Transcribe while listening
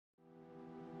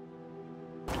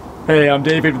Hey, I'm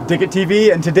David with Dig It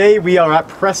TV, and today we are at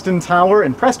Preston Tower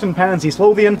in Prestonpans, East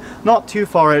Lothian, not too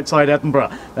far outside Edinburgh.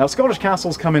 Now, Scottish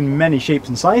castles come in many shapes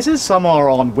and sizes. Some are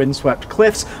on windswept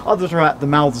cliffs, others are at the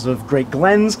mouths of great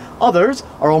glens, others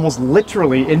are almost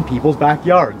literally in people's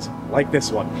backyards, like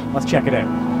this one. Let's check it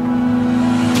out.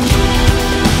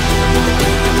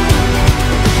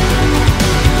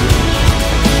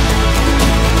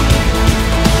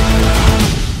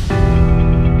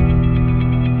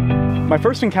 My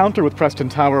first encounter with Preston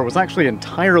Tower was actually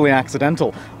entirely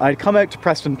accidental. I'd come out to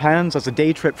Prestonpans as a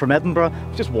day trip from Edinburgh,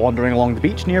 just wandering along the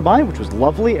beach nearby, which was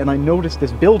lovely, and I noticed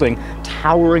this building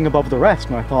towering above the rest,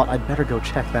 and I thought I'd better go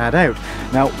check that out.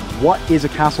 Now, what is a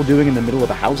castle doing in the middle of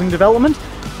a housing development?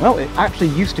 Well, it actually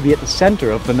used to be at the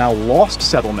centre of the now lost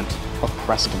settlement of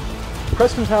Preston.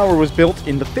 Preston Tower was built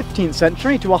in the 15th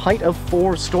century to a height of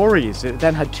 4 stories. It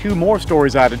then had 2 more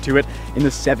stories added to it in the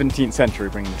 17th century,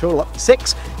 bringing the total up to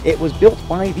 6. It was built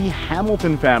by the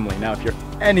Hamilton family. Now, if you're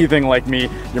anything like me,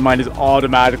 your mind is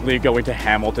automatically going to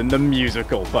Hamilton the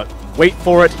musical, but wait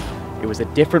for it, it was a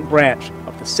different branch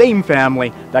of the same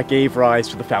family that gave rise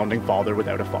to the founding father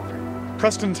without a father.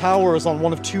 Preston Tower is on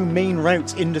one of 2 main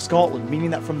routes into Scotland,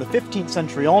 meaning that from the 15th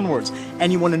century onwards,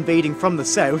 anyone invading from the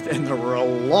south, and there were a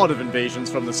lot of invasions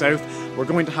from the south, were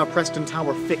going to have Preston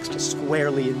Tower fixed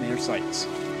squarely in their sights.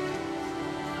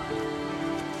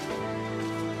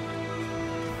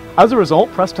 As a result,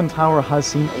 Preston Tower has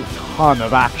seen a ton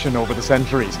of action over the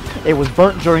centuries. It was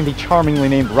burnt during the charmingly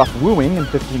named Rough Wooing in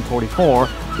 1544,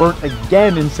 burnt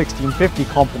again in 1650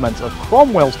 compliments of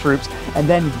Cromwell's troops, and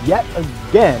then yet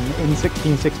again in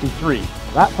 1663.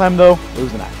 That time though, it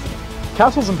was an accident.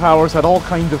 Castles and towers had all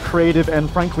kinds of creative and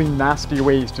frankly nasty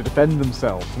ways to defend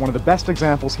themselves. One of the best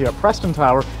examples here at Preston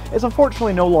Tower is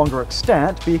unfortunately no longer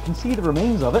extant, but you can see the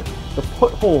remains of it, the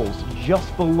put holes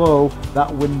just below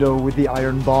that window with the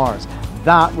iron bars.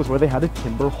 That was where they had a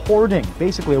timber hoarding,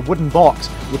 basically a wooden box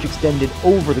which extended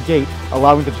over the gate,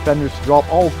 allowing the defenders to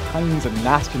drop all kinds of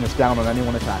nastiness down on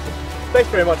anyone attacking. Thanks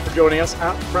very much for joining us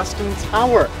at Preston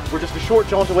Tower. We're just a short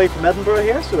jaunt away from Edinburgh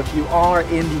here, so if you are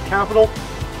in the capital,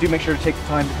 do make sure to take the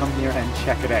time to come here and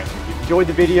check it out. If you enjoyed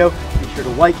the video, be sure to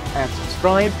like and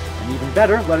subscribe, and even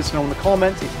better, let us know in the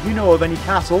comments if you know of any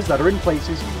castles that are in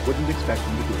places you wouldn't expect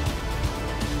them to be.